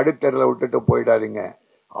கைவிட்டுட்டு நடுத்தெருவில் விட்டுட்டு போயிடாதீங்க.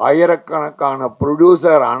 ஆயிரக்கணக்கான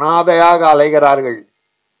ப்ரொடியூசர் அனாதையாக அலைகிறார்கள்.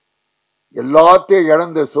 எல்லாத்தையும்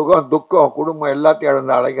இழந்து சுகம் துக்கம் குடும்பம் எல்லாத்தையும்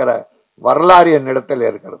இழந்து அலைகிற வரலாறு என்னிடத்தில்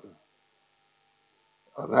இருக்கிறது.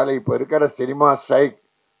 அதனால இப்ப இருக்கிற சினிமா ஸ்ட்ரைக்,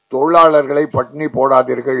 தொழிலாளர்களை பட்டினி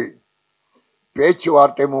போடாதீர்கள்.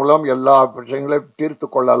 பேச்சுவார்த்தை மூலம் எல்லா விஷயங்களையும் தீர்த்து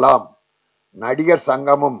கொள்ளலாம். நடிகர்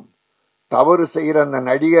சங்கமும் தவறு செய்கிற அந்த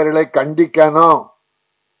நடிகர்களை கண்டிக்கணும்.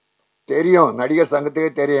 தெரியும், நடிகர்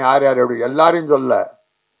சங்கத்துக்கே தெரியும் யார் யார் எப்படி, எல்லாரையும் சொல்ல.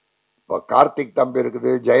 இப்போ கார்த்திக் தம்பி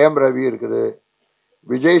இருக்குது, ஜெயம் ரவி இருக்குது,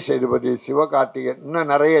 விஜய் சேதுபதி, சிவகார்த்திகேயன்,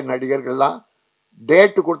 இன்னும் நிறைய நடிகர்கள்லாம்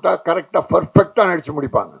டேட்டு கொடுத்தா கரெக்டாக பர்ஃபெக்டாக நடிச்சு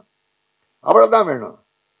முடிப்பாங்க. அவ்வளோதான் வேணும்.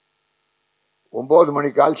 9 மணி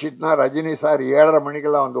கால் ஷீட்னா ரஜினி சார் 7:30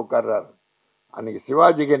 மணிக்கெல்லாம் வந்து உட்கார்றாரு. அன்னைக்கு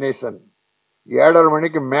சிவாஜி கணேசன் 7:30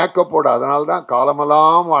 மணிக்கு மேக்கப்போட, அதனால தான்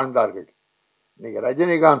காலமெல்லாம் வாழ்ந்தார்கள். இன்னைக்கு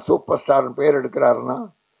ரஜினிகாந்த் சூப்பர் ஸ்டார்னு பேர் எடுக்கிறாருன்னா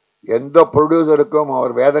எந்த ப்ரொடியூசருக்கும்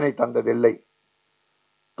அவர் வேதனை தந்ததில்லை.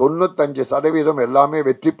 95% எல்லாமே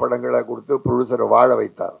வெற்றி படங்களை கொடுத்து ப்ரொடியூசரை வாழ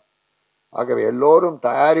வைத்தார். ஆகவே எல்லோரும்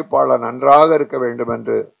தயாரிப்பாளர் நன்றாக இருக்க வேண்டும்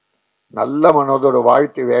என்று நல்ல மனதோடு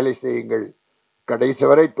வாழ்த்து வேலை செய்யுங்கள். கடைசி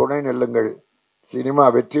வரை துணை நெல்லுங்கள். சினிமா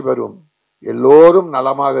வெற்றி பெறும். எல்லோரும்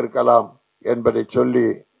நலமாக இருக்கலாம் என்பதை சொல்லி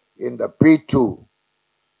இந்த P2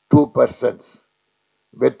 2%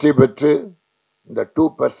 வெற்றி பெற்று இந்த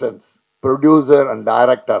 2% ப்ரொடியூசர் அண்ட்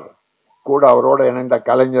டைரக்டர் கூட அவரோட இணைந்த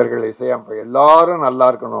கலைஞர்கள், இசையமைப்பு எல்லாரும் நல்லா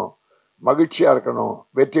இருக்கணும், மகிழ்ச்சியா இருக்கணும்,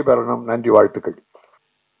 வெற்றி பெறணும். நன்றி, வாழ்த்துக்கள்.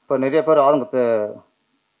 இப்போ நிறைய பேர் ஆதங்கத்தை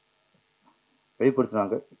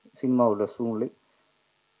வெளிப்படுத்துனாங்க. சினிமாவோட சூழ்நிலை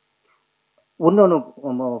ஒன்று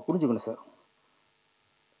புரிஞ்சுக்கணும் சார்.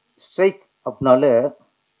 ஸ்ட்ரைக் அப்படின்னாலே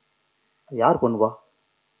யார் பண்ணுவா?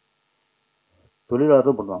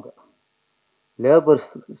 தொழிலாளரும் பண்ணுவாங்க.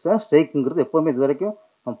 லேபர்ஸ் தான் ஸ்ட்ரைக்குங்கிறது எப்போவுமே இது வரைக்கும்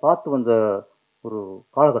நம்ம பார்த்து வந்த ஒரு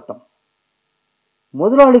காலகட்டம்.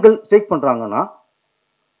 முதலாளிகள் ஸ்ட்ரைக் பண்ணுறாங்கன்னா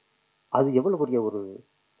அது எவ்வளோ பெரிய ஒரு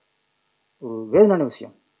வேதனான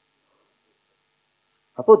விஷயம்.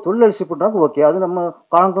 அப்போ தொழிலாளி பண்ணுறாங்க, ஓகே, அது நம்ம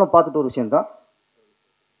காலங்களும் பார்த்துட்டு ஒரு விஷயம்தான்.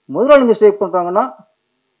 முதலாளிங்க ஸ்ட்ரைக் பண்ணுறாங்கன்னா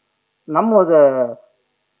நம்ம அதை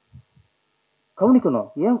கவனிக்கணும்.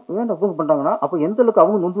 ஏன் ஏன் அவங்க பண்ணுறாங்கன்னா, அப்போ எந்த அளவுக்கு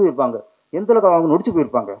அவங்க நொந்து போயிருப்பாங்க, எந்த அளவுக்கு அவங்க நொடிச்சு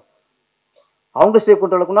போயிருப்பாங்க. அவங்க ஸ்டே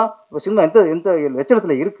பண்ணுற அளவுக்குன்னா இப்போ சினிமா எந்த எந்த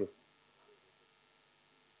லட்சணத்தில் இருக்கு.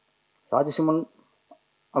 ராஜசிம்மன்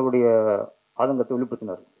அவருடைய ஆதங்கத்தை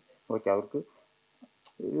வெளிப்படுத்தினார். ஓகே, அவருக்கு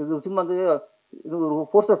இது சும்மா வந்து இது ஒரு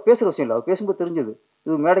ஃபோர்ஸாக பேசுகிற விஷயம் இல்லை. அவர் பேசும்போது தெரிஞ்சது.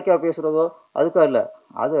 இது மேடைக்காக பேசுகிறதோ அதுக்காக இல்லை.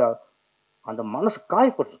 அது அந்த மனசு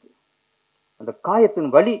காயப்பட்டிருக்கு. அந்த காயத்தின்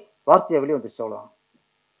வலி வார்த்தையாக வெளியே வந்துருச்சு. அவ்வளோ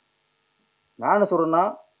நான் என்ன சொல்கிறேன்னா,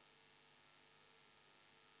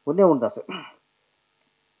 ஒன்றே ஒன்று தான் சார்.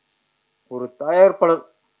 ஒரு தயாரிப்பாளர்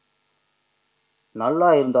நல்லா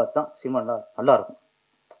இருந்தால் தான் சினிமா நல்லா இருக்கும்.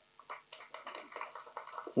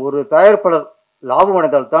 ஒரு தயாரிப்பாளர் லாபம்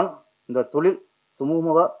அடைந்தால்தான் இந்த தொழில்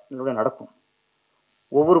சுமூகமாக நடக்கும்.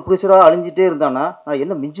 ஒவ்வொரு ப்ரொடியூசராக அழிஞ்சிட்டே இருந்தானா நான்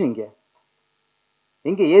என்ன மிஞ்சும்?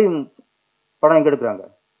 இங்கே ஏவி படம் எங்கே எடுக்கிறாங்க?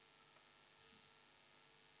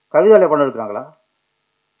 கவிதாலய படம் எடுக்கிறாங்களா?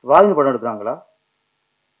 வாதினி படம் எடுக்கிறாங்களா?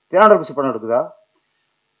 𝗙𝗵𝗵 படம் எடுக்குதா?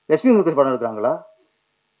 𝗙𝗵𝗵 படம் எடுக்கிறாங்களா?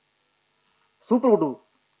 சூப்பர் குட்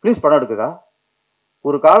ஃபிலிம்ஸ் படம் எடுக்குதா?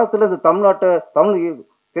 ஒரு காலத்தில் இந்த தமிழ்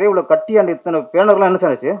திரையுலக கட்டியாண்டு இத்தனை பேனர்லாம் என்ன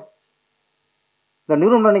சார்ச்சு? இந்த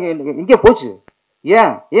நிறுவனம் நீங்கள் எங்கே போச்சு?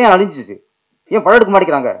 ஏன் அழிஞ்சிச்சு? ஏன் படம் எடுக்க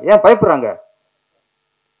மாட்டேங்கிறாங்க? ஏன் பயப்படுறாங்க?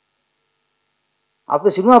 அப்போ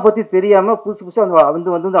சினிமா பற்றி தெரியாமல் புதுசாக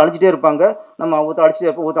வந்து அழிஞ்சிட்டே இருப்பாங்க. நம்ம ஒருத்தர் அழிச்சிட்டே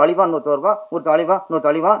இருப்போம். ஒருத்தர் அழிவான், இன்னொருத்தர் வருவான், ஒருத்தர் அழிவான்,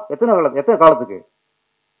 இன்னொருத்தர் அழிவான். எத்தனை காலத்துக்கு?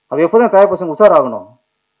 அப்போ எப்போ தான் தயார் பசங்க உஷாராகணும்?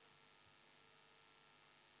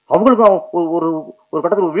 அவங்களுக்கும் ஒரு ஒரு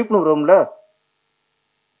கட்டத்தில் ஒரு விழிப்புணர்வு வரும்ல.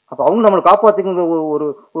 அப்போ அவங்க நம்மளை காப்பாற்றிக்கிற ஒரு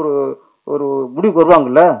ஒரு ஒரு முடிவுக்கு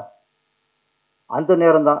வருவாங்கல்ல. அந்த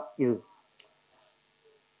நேரம் தான் இது.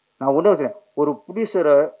 நான் ஒன்றே வச்சுறேன், ஒரு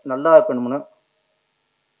ப்ரொடியூசரை நல்லா இருக்கணும்னு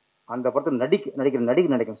அந்த படத்தில் நடிகர்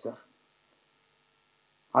நினைக்கணும் சார்.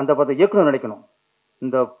 அந்த படத்தை இயக்குனர் நினைக்கணும்.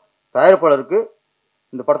 இந்த தயாரிப்பாளருக்கு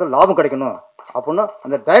இந்த படத்தில் லாபம் கிடைக்கணும் அப்படின்னா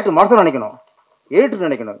அந்த டைரக்டர் மனசில் நினைக்கணும், எடிட்டர்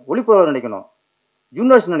நினைக்கணும், ஒளிப்பதிவாளர் நினைக்கணும்,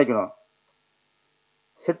 ஜூனியர்ஸ் நினைக்கணும்,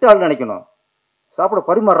 செட் ஆள் நினைக்கணும், சாப்பிட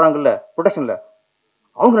பரிமாறுறாங்கல்ல ப்ரொடக்ஷனில்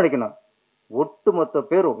அவங்க நினைக்கணும். ஒட்டுமொத்த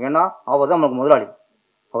பேரும். ஏன்னா அவர் தான் நமக்கு முதலாளி.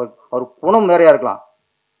 அவர் குணம் வேறையா இருக்கலாம்,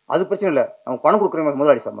 அது பிரச்சனை இல்லை. அவங்க பணம் கொடுக்குற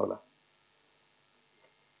முதலாளி சார். முதல்ல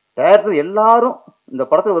டேரக்டர் எல்லாரும் இந்த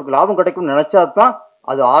படத்தில் ஒரு லாபம் கிடைக்கும்னு நினைச்சா தான்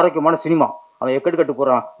அது ஆரோக்கியமான சினிமா. அவன் எக்கட்டு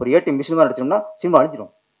போறான், ஒரு ஏடிஎம் மிஷின் மாதிரி நடிச்சோம்னா சினிமா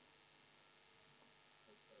அழிஞ்சிடும்.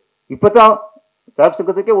 இப்பதான் தயாரிப்பு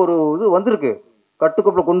சங்கத்துக்கே ஒரு இது வந்திருக்கு.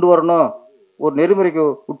 கட்டுக்கோப்பில் கொண்டு வரணும், ஒரு நெறிமுறைக்கு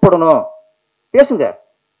உட்படணும். பேசுங்க,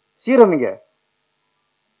 சீரமைங்க.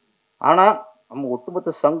 ஆனா நம்ம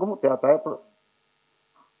ஒட்டுமொத்த சங்கமும் தயாரிப்பாளர்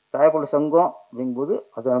சங்கம் அப்படிங்கும்போது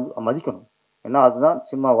அதை மதிக்கணும். ஏன்னா அதுதான்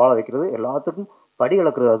சினிமா வாழ வைக்கிறது, எல்லாத்துக்கும் படி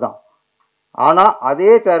இழக்கிறது அதுதான். ஆனா அதே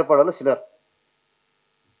தயாரிப்பாளர்கள் சிலர்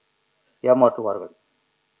ஏமாற்றுவார்கள்.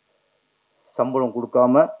 சம்பளம்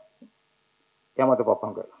கொடுக்காம ஏமாற்ற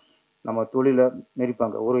பார்ப்பாங்க, நம்ம தொழிலை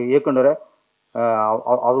நெரிப்பாங்க. ஒரு இயக்குனரை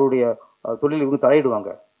அவருடைய தொழில் இவங்க தலையிடுவாங்க.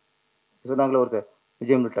 சொன்னாங்களே ஒருத்தர்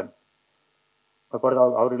விஜய் மில்டன் படத்தை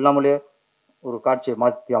அவர் இல்லாமலே ஒரு காட்சியை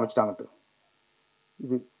மாற்றி அமைச்சிட்டாங்கட்டு.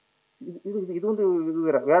 இது இது இது வந்து இது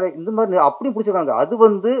வேற இந்த மாதிரி அப்படி பிடிச்சிருக்காங்க. அது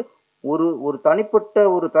வந்து ஒரு தனிப்பட்ட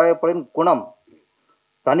ஒரு தயாரிப்பாளரின் குணம்,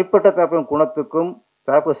 தனிப்பட்ட தயாரிப்பாளரின் குணத்துக்கும்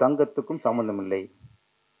தயாரிப்பு சங்கத்துக்கும் சம்பந்தம் இல்லை.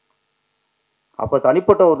 அப்ப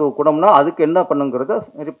தனிப்பட்ட ஒரு குணம்னா அதுக்கு என்ன பண்ணுங்கிறத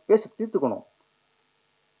பேசி தீர்த்துக்கணும்.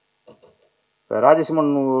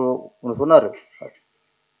 ராஜசிம்மன் ஒன்று சொன்னாரு,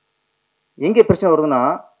 எங்கே பிரச்சனை வருதுன்னா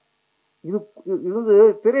இது இது வந்து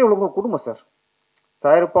திரையுலக குடும்பம் சார்.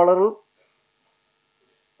 தயாரிப்பாளர்கள்,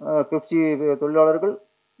 பெப்சி தொழிலாளர்கள்,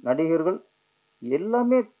 நடிகர்கள்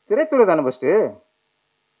எல்லாமே திரைத்துறை தானே ஃபஸ்ட்டு.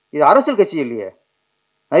 இது அரசியல் கட்சி இல்லையே.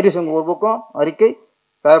 நடிகர் சங்கம் ஒரு பக்கம் அறிக்கை,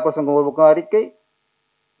 தயாரிப்பாளர் சங்கம் ஒரு பக்கம் அறிக்கை,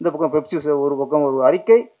 இந்த பக்கம் பெப்சி ஒரு பக்கம் ஒரு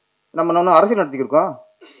அறிக்கை. நம்ம அரசியல் நடத்திக்கிருக்கோம்,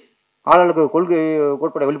 ஆளுகளுக்கு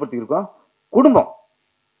கோட்பாடை வெளிப்படுத்திக்கிருக்கோம். குடும்பம்,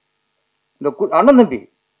 இந்த அண்ணன் தம்பி,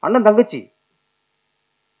 அண்ணன் தங்கச்சி.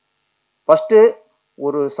 ஃபஸ்ட்டு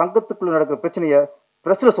ஒரு சங்கத்துக்குள்ள நடக்கிற பிரச்சனையை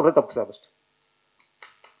பிரஸ்ல சொல்றது தப்பு சார். ஃபஸ்ட்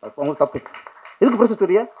உங்களுக்கு தப்பு. எதுக்கு பிரஸ்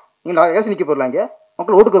சொல்றியா? நீங்க ஏசி நிக்க போறலாம், இங்கே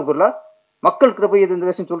மக்கள் ஓட்டுக்க போறலாம், மக்களுக்கு போய் இந்த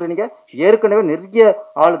விஷயம் சொல்றீங்க. ஏற்கனவே நிறைய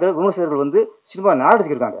ஆளுகள் விமர்சகர்கள் வந்து சினிமா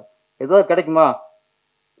நாடிச்சிருக்காங்க. ஏதாவது கிடைக்குமா,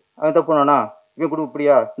 அவன் தப்பு பண்ணானா, இவன் குடும்பம்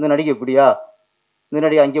இப்படியா, இந்த நடிகை இப்படியா, இந்த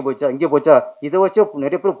நடிகை அங்கே போச்சா, இதை வச்சா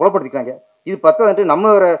நிறைய பேர் புலப்படுத்திக்கிறாங்க. இது பத்தாது,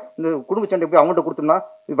 நம்ம வேற இந்த குடும்ப சண்டை போய் அவங்கள்ட்ட கொடுத்தோம்னா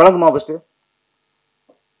இது வழங்குமா? ஃபஸ்ட்டு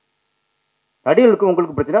நடிகர்களுக்கு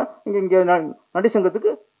உங்களுக்கு பிரச்சனை, இங்கே நடிகர்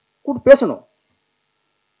சங்கத்துக்கு கூப்பிட்டு பேசணும்.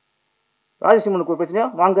 ராஜசிம்மனுக்கு ஒரு பிரச்சனையா,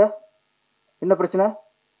 வாங்க, என்ன பிரச்சனை?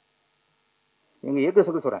 எங்கள் இயக்குநர்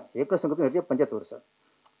சங்கத்தை சொல்கிறேன். இயக்குநர் சங்கத்துக்கு நிறைய பஞ்சாயத்து வரும் சார்.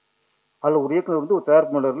 அதில் ஒரு இயக்குனர் வந்து ஒரு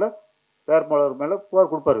தயாரிப்பாளர் மேலே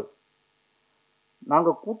புகார் கொடுப்பாரு.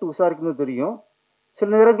 நாங்கள் கூட்டு விசாரிக்கணும்னு தெரியும். சில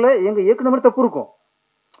நேரங்களில் எங்கள் இயக்குனர் தப்பு இருக்கும்.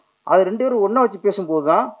 அது 2 பேரும் ஒன்றா வச்சு பேசும்போது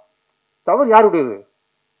தான் தவறு யாருடையது.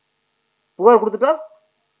 புகார் கொடுத்துட்டா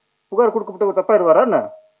புகார் கொடுக்கப்பட்ட தப்பாயிருவாரா என்ன?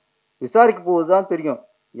 விசாரிக்கும் போது தான் தெரியும்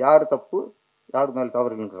யார் தப்பு, யார் மேலே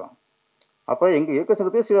தவறு இருக்கிறான். அப்போ எங்கள் இயக்க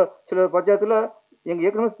சங்கத்தில் சில பஞ்சாயத்தில் எங்கள்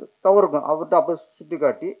இயக்குனர் தவறு இருக்கும். அவர்கிட்ட அப்போ சுட்டி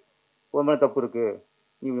காட்டி உன் மேலே தப்பு இருக்குது,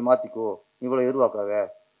 நீ இப்படி மாற்றிக்கோ, நீ இவ்வளோ எதிர்பார்க்காத,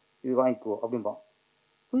 இது வாங்கிக்கோ அப்படிம்பான்.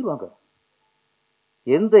 போயிடுவாங்க.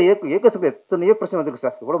 எந்த இயக்க சங்கத்தில் எத்தனையோ பிரச்சனை வந்துருக்கு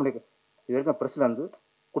சார். எவ்வளோ முடியும் இது வரைக்கும் பிரச்சனை வந்து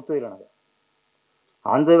கொடுத்ததே இல்லை நாங்கள்.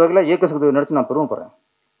 அந்த வகையில் இயக்க சங்கத்தை நினச்சி நான் பெருமைப்படுறேன்.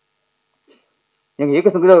 எங்கள் இயக்க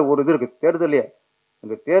சங்கத்தில் ஒரு இது இருக்குது, தேர்தலையே.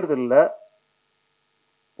 எங்கள் தேர்தலில்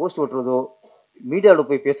போஸ்ட் ஓட்டுறதோ மீடியாவில்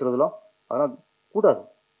போய் பேசுகிறதெல்லாம் அதெல்லாம் கூடாது.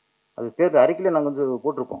 அது தேர்தல் அறிக்கையிலே நாங்கள் வந்து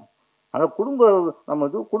போட்டிருப்போம். ஆனால் நம்ம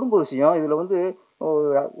இது குடும்ப விஷயம். இதில் வந்து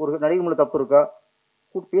ஒரு நடிகை மேலே தப்பு இருக்கா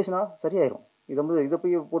கூப்பிட்டு பேசினா சரியாயிரும். இதை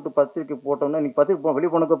போய் போட்டு பத்திரிக்கை போட்டோம்னா இன்றைக்கி பத்திரிக்கை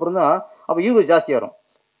வெளியே போனதுக்கப்புறம் தான் அப்போ ஈகோ ஜாஸ்தியாகிடும்.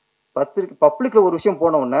 பத்திரிக்கை பப்ளிக்கில் ஒரு விஷயம்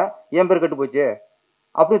போனவுடனே என் பேர் கெட்டு போச்சு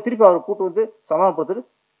அப்படின்னு திருப்பி அவரை கூட்டு வந்து சமாதானப்படுத்துறது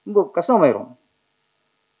ரொம்ப கஷ்டமாயிரும்.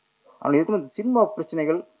 ஆனால் இதுக்கு சினிமா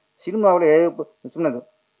பிரச்சனைகள் சினிமாவில் சொன்னது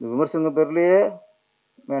இந்த விமர்சன பேர்லேயே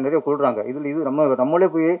நிறைய கொள்கிறாங்க. இது நம்மளே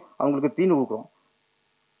போய் அவங்களுக்கு தீனி கொடுக்குறோம்.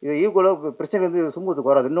 இது ஈக்குவலாக பிரச்சனை வந்து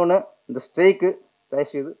சுமூகத்துக்கு வராது. இன்னொன்று இந்த ஸ்ட்ரைக்கு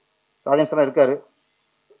தயவுசெய்து ராஜன் சார் இருக்கார்,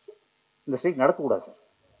 இந்த ஸ்ட்ரைக் நடக்கக்கூடாது சார்,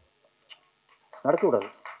 நடக்கக்கூடாது.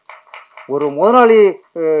 ஒரு முதலாளி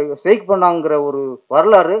ஸ்ட்ரைக் பண்ணாங்கிற ஒரு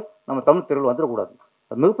வரலாறு நம்ம தமிழ் தெருவில் வந்துடக்கூடாது.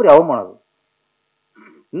 அது மிகப்பெரிய அவமானம்.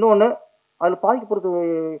 இன்னொன்று அதில் பாதிக்கப்படுறது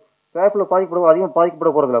தயாரிப்பில் அதிகமாக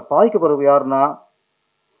பாதிக்கப்பட போகிறதில்ல. பாதிக்கப்படுறது யாருன்னா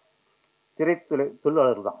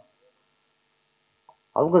தொழிலாளர்கள் தான்.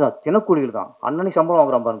 அவங்க தான் தினக்கூலிகள் தான். அன்னன்னைக்கு சம்பளம்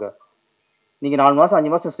வாங்குறான் பாருங்க. நீங்கள் 4 மாதம் 5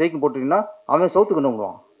 மாதம் ஸ்ட்ரைக்கு போட்டிங்கன்னா அவன் சவுத்துக்கு என்ன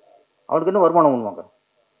பண்ணுவான், அவனுக்கு என்ன வருமானம் பண்ணுவாங்க.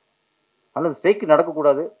 அதனால் ஸ்ட்ரைக்கு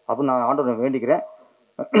நடக்கக்கூடாது அப்படின்னு நான் ஆண்டவனை வேண்டிக்கிறேன்.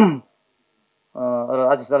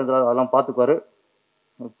 ராஜேஷ் சார் அதெல்லாம் பார்த்துக்குவார்.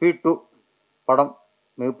 P2 படம்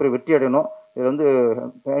மிகப்பெரிய வெற்றி அடையணும். இதில் வந்து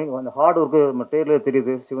அந்த ஹார்ட் ஒர்க்கு நம்ம டேரில்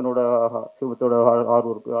தெரியுது. சிவத்தோட ஹார்ட்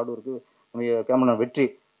ஒர்க்கு நம்ம கேமரா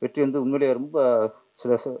வெற்றி வந்து உண்மையிலேயே ரொம்ப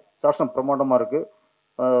சில சாட்சம் பிரமாண்டமாக இருக்குது.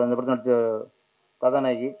 அந்த படத்தில் நடித்த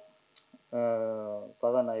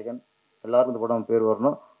கதாநாயகன் எல்லாருக்கும் இந்த படம் பேர்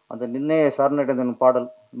வரணும். அந்த நின்னே சரணடைந்த பாடல்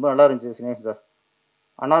ரொம்ப நல்லா இருந்துச்சு சினேஷ் சார்.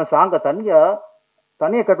 ஆனால் அந்த சாங்கை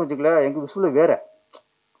தனியாக கட்டு வச்சுக்கல, எங்கள் விஷயம் வேறு.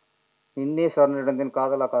 நின்னே சரணடைந்தேன்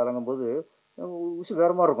காதலாங்கும் போது விஷயம்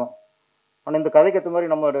வேறு மாதிரி இருக்கும். ஆனால் இந்த கதைக்கு ஏற்ற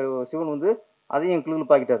மாதிரி நம்ம சிவன் வந்து அதையும்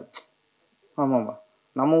கிளிகள் பாக்கிட்டார். ஆமாம்,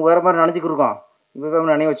 நம்ம வேறு மாதிரி நினச்சிக்கிட்டு இருக்கோம், இவங்க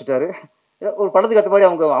வேறு நினைவு வச்சுட்டாரு. ஒரு படத்துக்கு ஏற்ற மாதிரி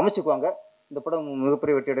அவங்க அமைச்சுக்குவாங்க. இந்த படம்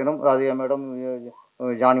மிகப்பெரிய வெற்றி அடையணும். ராதிகா மேடம்,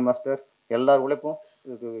 ஜானி மாஸ்டர் எல்லாரும் உழைப்பும்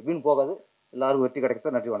இதுக்கு வீண் போகாது. எல்லாருக்கும் வெற்றி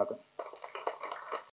கிடைக்க. நன்றி, வணக்கம்.